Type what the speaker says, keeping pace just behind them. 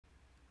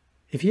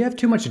If you have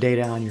too much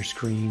data on your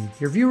screen,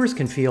 your viewers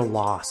can feel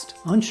lost,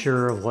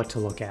 unsure of what to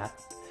look at.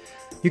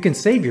 You can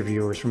save your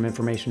viewers from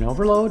information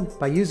overload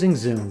by using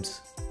zooms.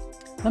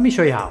 Let me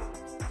show you how.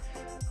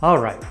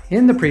 Alright,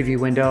 in the preview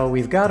window,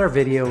 we've got our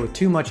video with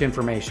too much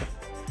information.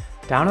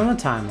 Down on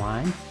the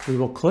timeline, we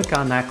will click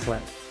on that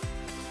clip,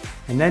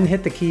 and then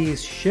hit the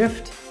keys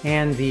Shift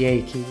and the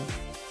A key.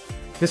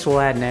 This will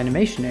add an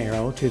animation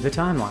arrow to the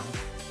timeline.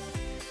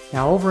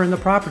 Now over in the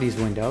Properties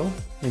window,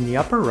 in the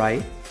upper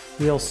right,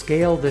 we'll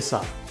scale this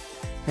up.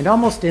 And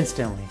almost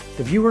instantly,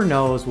 the viewer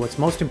knows what's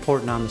most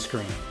important on the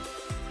screen.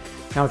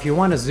 Now if you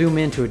want to zoom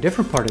into a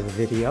different part of the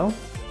video,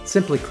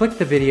 simply click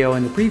the video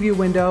in the preview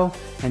window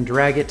and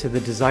drag it to the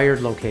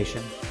desired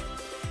location.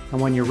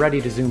 And when you're ready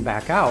to zoom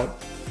back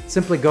out,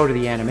 simply go to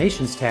the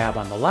Animations tab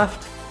on the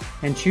left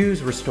and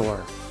choose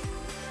Restore.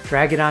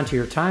 Drag it onto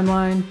your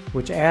timeline,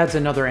 which adds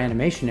another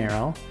animation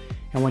arrow,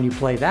 and when you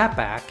play that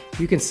back,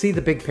 you can see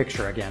the big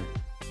picture again.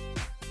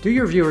 Do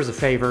your viewers a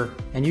favor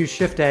and use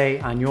Shift A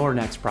on your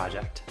next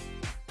project.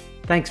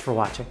 Thanks for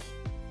watching.